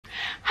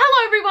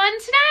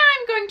everyone, today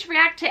I'm going to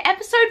react to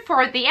episode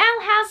 4 of the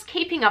Owl House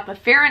Keeping Up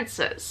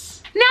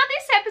Appearances. Now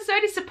this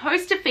episode is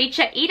supposed to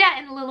feature Ida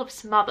and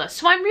Lilith's mother,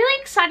 so I'm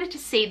really excited to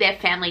see their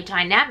family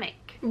dynamic.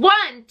 1,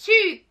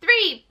 2,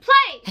 3,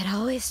 play! It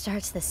always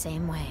starts the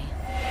same way.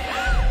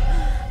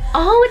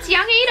 Oh, it's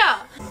young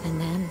Ida!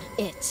 And then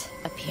it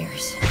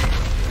appears.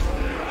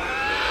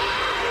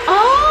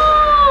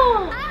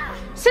 Oh!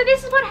 So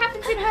this is what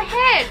happens in her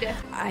head.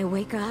 I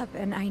wake up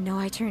and I know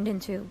I turned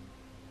into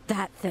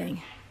that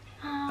thing.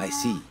 I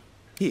see.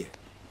 Here,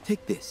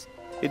 take this.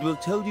 It will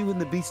tell you when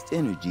the beast's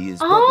energy is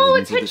Oh,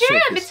 bubbling it's to her the gem!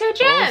 surface. It's her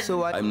gem!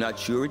 Also, I'm not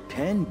sure it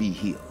can be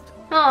healed.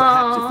 Aww.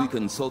 Perhaps if we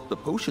consult the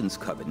potions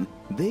coven,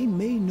 they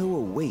may know a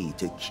way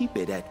to keep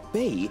it at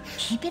bay.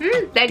 Keep it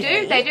at They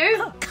bay? do, they do.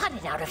 Oh, cut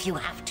it out if you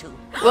have to.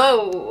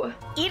 Whoa.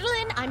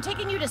 Evelyn, I'm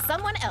taking you to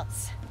someone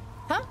else.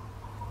 Huh?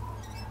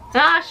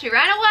 Ah, she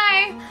ran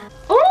away.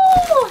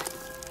 Oh,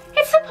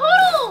 it's a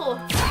portal.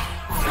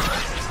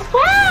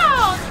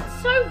 Wow,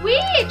 that's so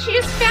weird. She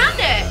just found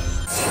it.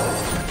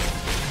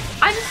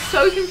 I'm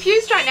so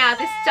confused right now.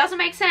 This doesn't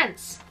make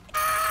sense.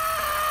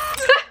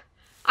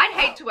 I'd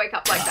hate to wake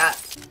up like that.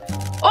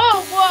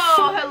 Oh,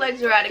 whoa, her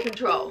legs are out of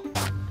control.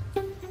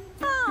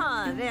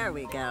 Ah, there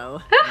we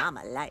go.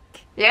 Mama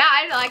like. Yeah,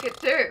 I like it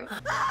too.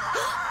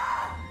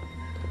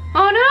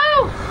 Oh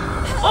no!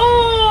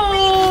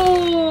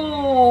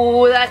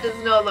 Oh, that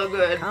does not look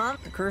good.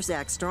 The curse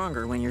acts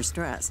stronger when you're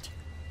stressed.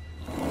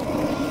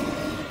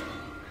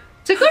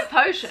 It's a good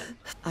potion.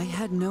 I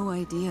had no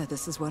idea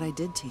this is what I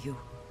did to you.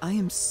 I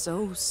am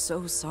so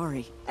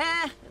sorry.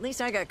 At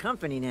least I got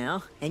company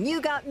now. And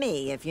you got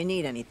me if you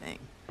need anything.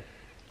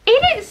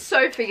 It is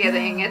so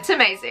forgiving. It's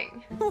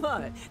amazing.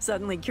 What?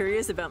 Suddenly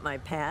curious about my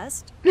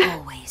past?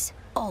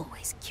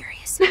 Always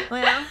curious.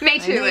 Well, Me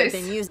too, I may have Liz.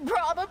 been used.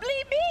 Probably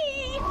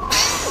me.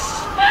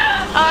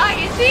 Ah,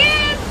 here she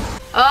is.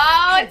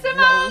 Oh, it's a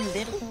mom.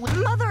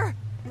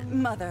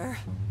 Mother,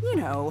 you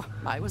know,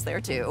 I was there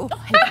too. Oh,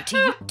 hello to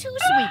you too,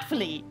 sweet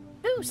flea.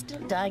 Oh, still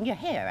dyeing your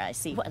hair, I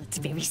see. Well, it's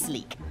very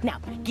sleek. Now,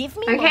 give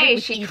me Okay,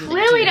 what she Evelyn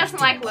clearly did doesn't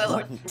like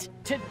Lilith. important.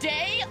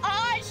 Today,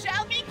 I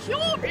shall be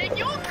curing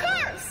your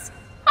curse.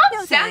 Oh, No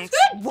sounds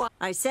thanks. good.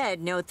 I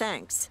said no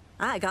thanks.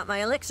 I got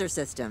my elixir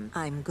system.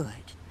 I'm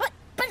good. But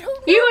who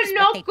knows You are what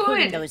not they put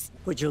in good. those...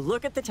 Would you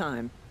look at the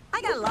time?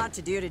 I got a lot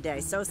to do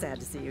today. So sad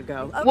to see you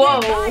go. Okay, Whoa.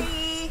 bye.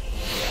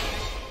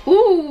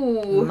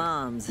 Ooh.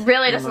 Moms.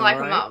 Really am doesn't I like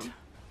her right? mom.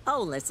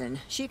 Oh, listen.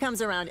 She comes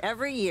around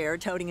every year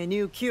toting a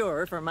new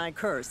cure for my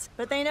curse,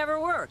 but they never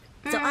work.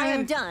 So I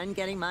am done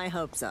getting my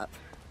hopes up.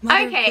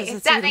 Mother, Okay, 'cause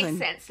it's that makes Evelyn.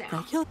 sense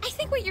now. I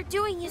think what you're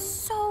doing is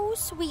so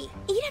sweet.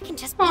 Ida can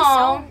just be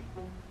Aw. so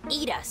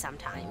Ida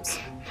sometimes. She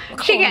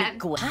Call me can.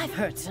 Gwen. I've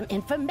heard some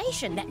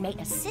information that may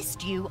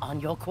assist you on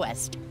your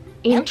quest.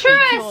 Help me cure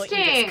Ida's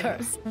Interesting.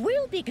 curse.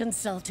 We'll be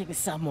consulting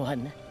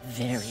someone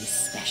very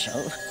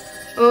special.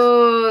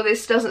 Oh,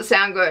 this doesn't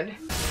sound good.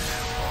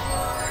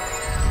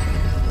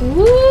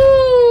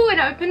 Ooh, an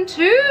open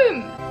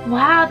tomb.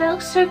 Wow, that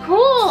looks so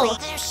cool.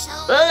 They're so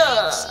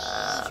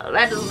Ugh,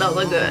 that does not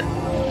look good.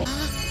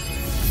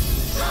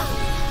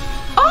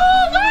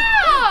 Oh,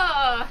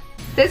 wow!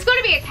 There's got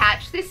to be a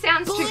catch. This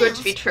sounds too good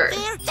to be true.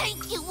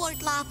 Thank you,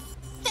 Wardlop.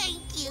 Thank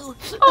you.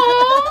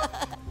 Oh,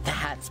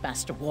 That's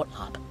Master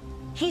Warthog.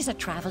 He's a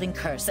traveling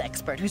curse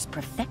expert who's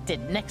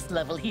perfected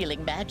next-level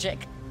healing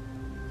magic.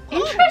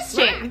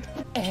 interesting.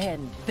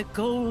 And the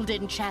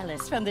golden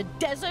chalice from the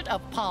desert of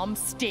Palm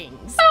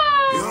Stings.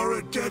 Oh, You're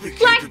a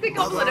dedicated like the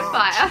Goblet mother, of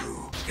Fire.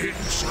 aren't you?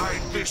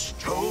 Inside this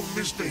tome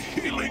is the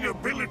healing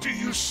ability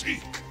you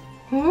seek.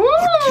 But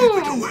keep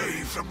it Ooh. away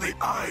from the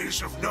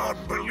eyes of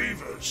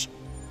non-believers,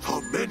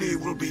 for many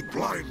will be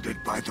blinded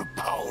by the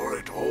power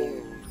it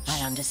holds.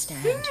 I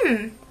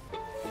understand.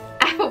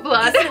 Apple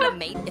blood.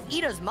 Mate, if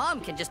Ida's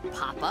mom can just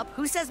pop up,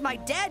 who says my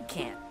dad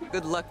can't?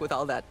 Good luck with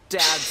all that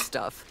dad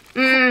stuff.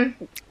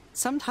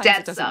 Sometimes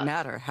Dad it doesn't stuff.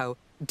 matter how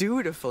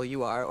dutiful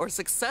you are or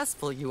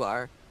successful you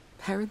are.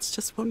 Parents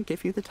just won't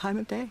give you the time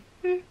of day.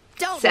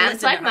 Don't Sounds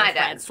listen like to my her,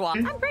 dad.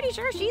 Francois. I'm pretty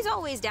sure she's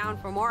always down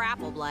for more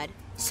apple blood.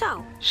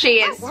 So, She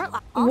is.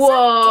 Wardlock. Whoa. Also,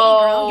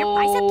 dang girl, your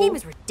bicep game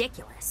is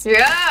ridiculous.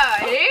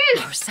 Yeah, it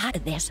is. Our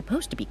side, they're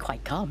supposed to be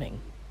quite calming.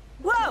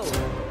 Whoa!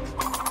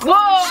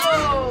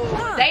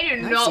 Whoa! They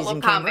do My not season look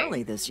came calming.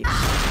 early this year.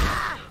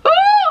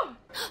 Oh!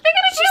 They're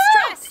gonna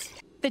kill us!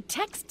 The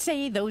texts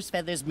say those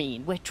feathers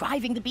mean we're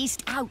driving the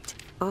beast out.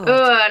 Oh,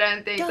 I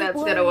don't think Don't that's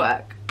worry. gonna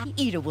work.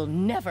 Ida will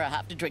never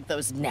have to drink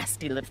those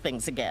nasty little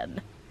things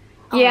again.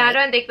 Yeah, I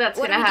don't think that's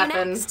What gonna do we do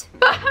happen. next?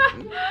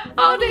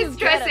 All this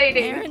stress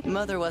eating.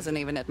 Mother wasn't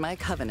even at my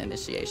coven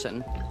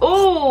initiation.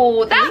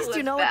 Oh, that At least was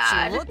you know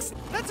bad. what she looks.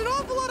 That's an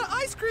awful lot of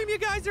ice cream you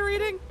guys are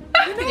eating.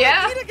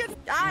 Yeah.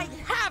 I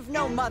have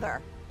no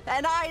mother,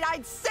 and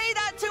I'd say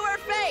that to her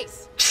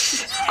face.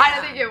 I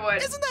don't think it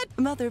would. Isn't that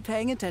Mother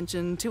paying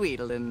attention to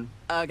Edelin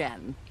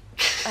again?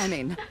 I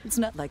mean, it's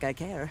not like I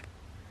care.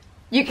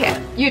 You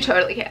care. You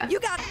totally care. You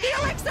got the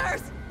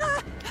elixirs.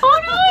 Oh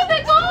no,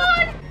 they're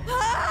gone!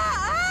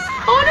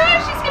 Oh no,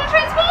 she's gonna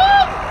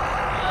transform!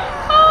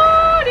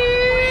 Oh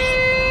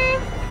dear!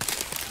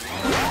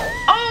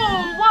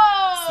 Oh, whoa!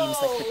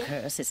 Looks like the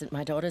curse isn't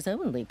my daughter's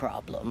only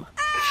problem.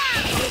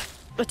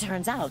 It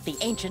turns out the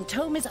ancient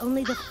tome is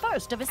only the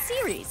first of a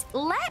series.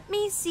 Let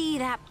me see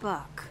that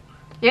book.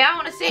 Yeah, I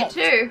want to see it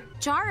too.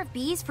 Jar of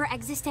bees for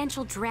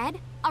existential dread?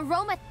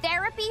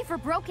 Aromatherapy for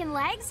broken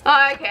legs?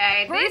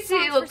 Okay, Bird this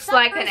songs looks for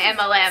like an suckers?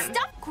 MLM.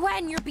 Stop,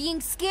 Gwen, you're being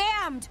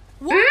scammed.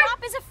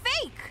 Warlock is a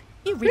fake.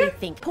 You really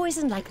think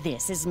poison like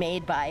this is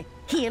made by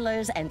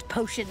healers and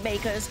potion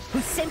makers who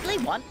simply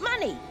want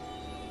money?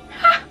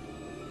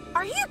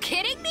 Are you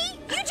kidding me?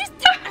 You just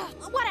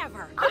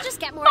whatever. I'll just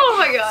get more. Oh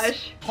my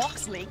gosh.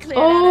 Huxley cleared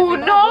Oh, out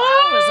every no!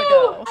 hours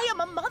ago. I am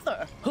a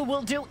mother who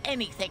will do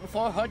anything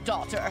for her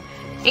daughter.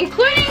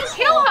 Including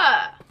kill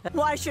her.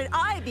 Why should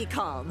I be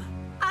calm?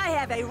 I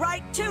have a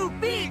right to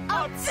be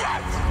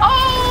upset!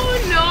 Oh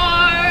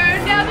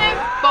no! Now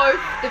they're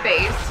both the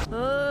beast.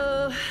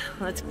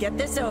 Let's get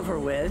this over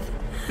with.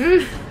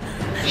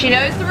 She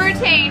knows the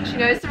routine. She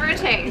knows the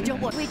routine.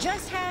 Don't worry, we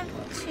just have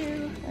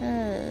to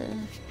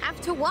Have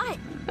to what?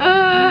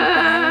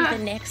 find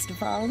the next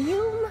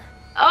volume.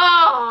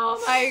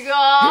 Oh my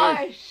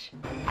gosh.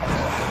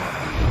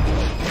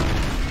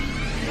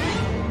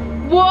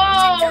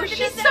 Whoa,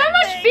 she's so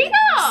much bigger.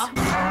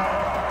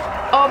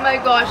 Oh my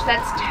gosh,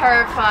 that's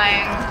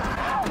terrifying.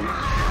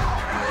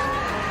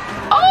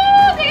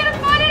 Oh, they're gonna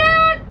find it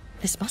out.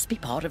 This must be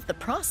part of the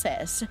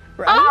process,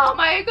 right? Oh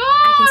my gosh.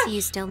 I can see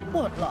you still.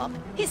 Warlock,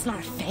 he's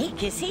not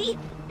fake, is he?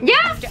 Yeah,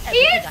 After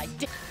he everything is. I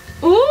did.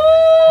 Ooh,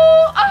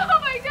 oh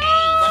my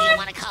god. What do you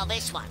want to call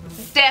this one?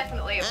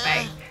 Definitely a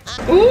fake.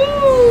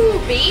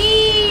 Ooh,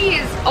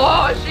 bees.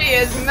 Oh, she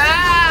is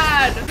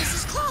mad.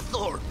 Mrs.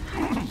 Clothorn!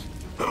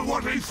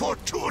 What a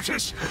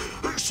fortuitous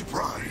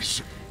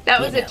surprise. That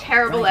was a know,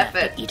 terrible right after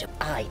effort. Edith,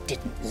 I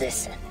didn't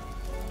listen.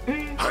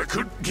 I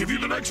could give you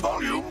the next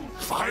volume.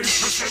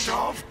 5%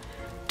 off.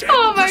 10%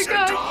 Oh my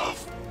God.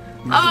 off.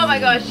 Oh my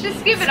gosh,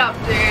 just give it up,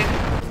 dude.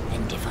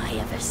 And if I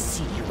ever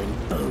see you in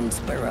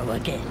Bonesborough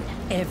again,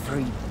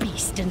 every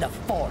beast in the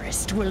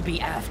forest will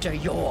be after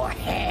your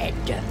head.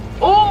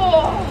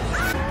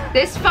 Oh,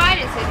 this fight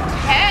is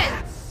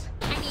intense.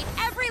 I need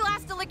every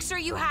last elixir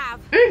you have.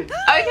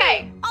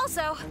 Okay.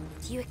 Also,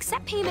 do you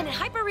accept payment in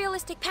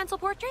hyper-realistic pencil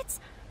portraits?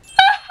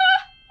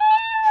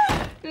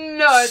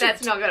 No,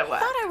 that's not gonna work.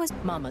 Thought I was.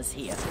 Mama's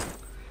here.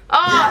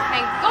 Oh,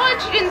 thank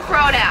God she didn't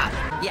throw it out.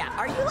 Yeah,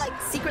 are you like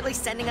secretly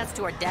sending us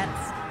to our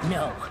deaths?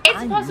 No, It's a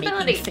I'm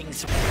possibility. making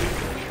things.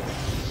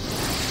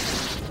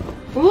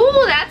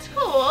 Ooh, that's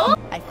cool.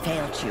 I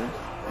failed you.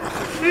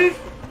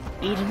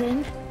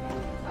 Edelyn,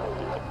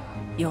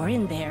 you're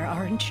in there,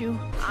 aren't you?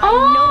 I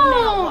know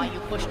now why you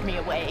pushed me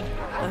away.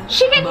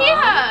 She can hear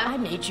I her.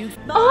 made you.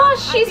 Oh,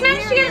 she's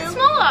managed to get it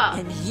smaller.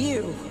 And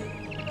you.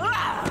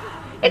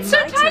 It's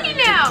so My tiny turn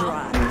to now.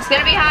 drive. It's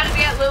gonna be hard to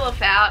get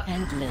Lilith out.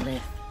 And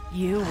Lilith,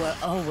 you were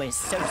always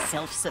so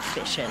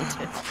self-sufficient.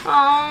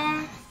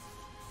 Oh.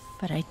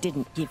 But I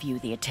didn't give you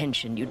the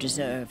attention you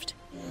deserved.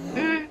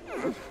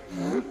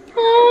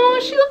 Oh,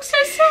 she looks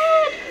so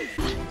sad.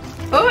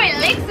 Oh,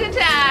 elixir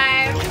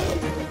time.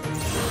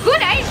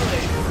 Good age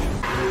loop.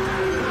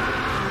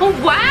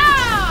 Oh,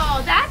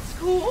 wow. That's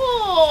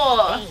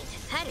cool.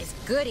 That is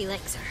good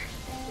elixir.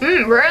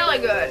 Really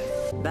good.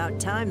 About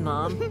time,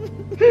 Mom.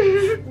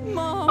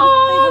 Mom, Oh,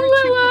 I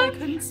hurt you, Lilith. but I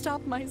couldn't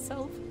stop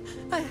myself.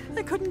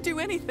 I couldn't do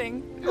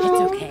anything. It's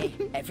okay.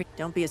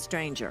 Don't be a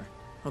stranger.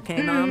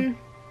 Okay, Mom?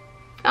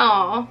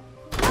 Oh.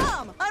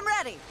 Mom, I'm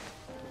ready.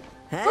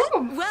 Huh?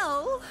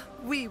 Well,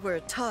 we were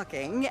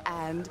talking,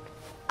 and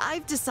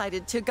I've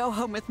decided to go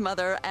home with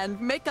Mother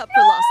and make up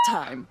for lost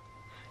time.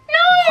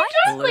 No,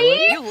 don't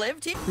leave. You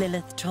lived here?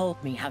 Lilith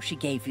told me how she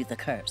gave you the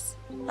curse.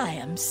 I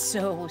am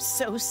so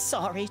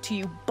sorry to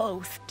you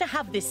both to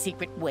have this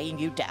secret weighing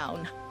you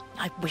down.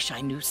 I wish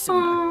I knew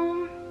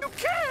sooner. You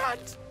can't!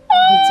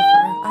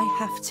 Lucifer, I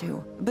have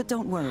to. But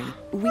don't worry,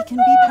 we can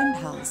be pen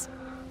pals.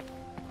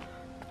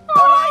 But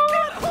I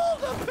can't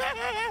hold a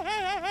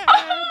pen!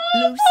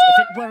 Luce,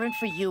 if it weren't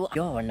for you,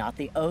 you're not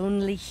the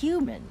only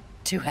human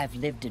to have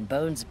lived in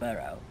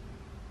Bonesborough.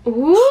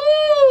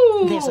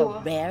 Ooh. There's a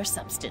rare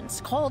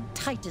substance called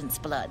Titan's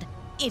blood.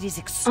 It is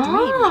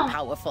extremely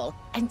powerful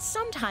and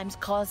sometimes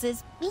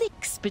causes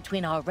links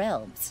between our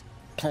realms.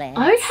 Plants.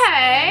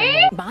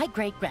 Okay. My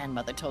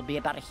great-grandmother told me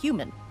about a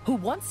human who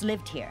once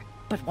lived here,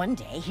 but one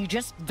day he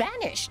just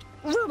vanished.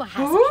 Rumor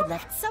has it he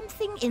left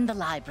something in the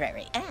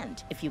library,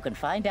 and if you can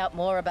find out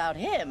more about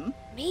him...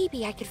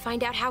 Maybe I could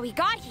find out how he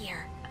got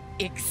here.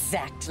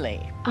 Exactly.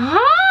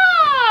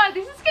 Ah,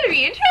 this is gonna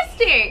be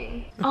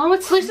interesting. Oh,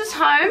 it's Luce's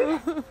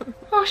home.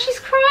 Oh, she's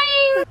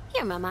crying.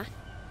 Here, Mama.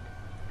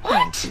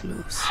 Thank you,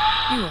 Luce.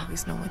 You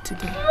always know what to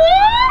do.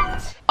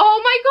 What?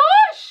 Oh my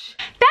gosh!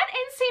 That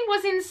end scene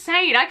was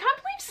insane. I can't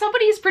believe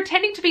somebody is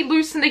pretending to be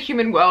Luce in the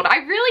human world. I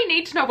really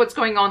need to know what's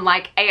going on,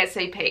 like,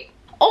 ASAP.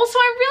 Also,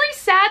 I'm really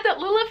sad that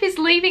Lilith is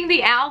leaving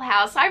the owl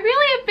house. I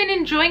really have been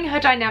enjoying her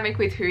dynamic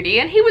with Hootie,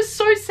 and he was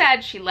so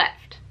sad she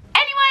left.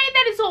 Anyway,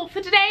 that is all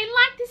for today.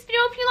 Like this video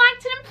if you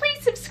liked it, and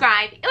please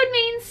subscribe. It would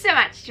mean so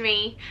much to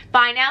me.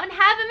 Bye now and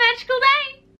have a magical day.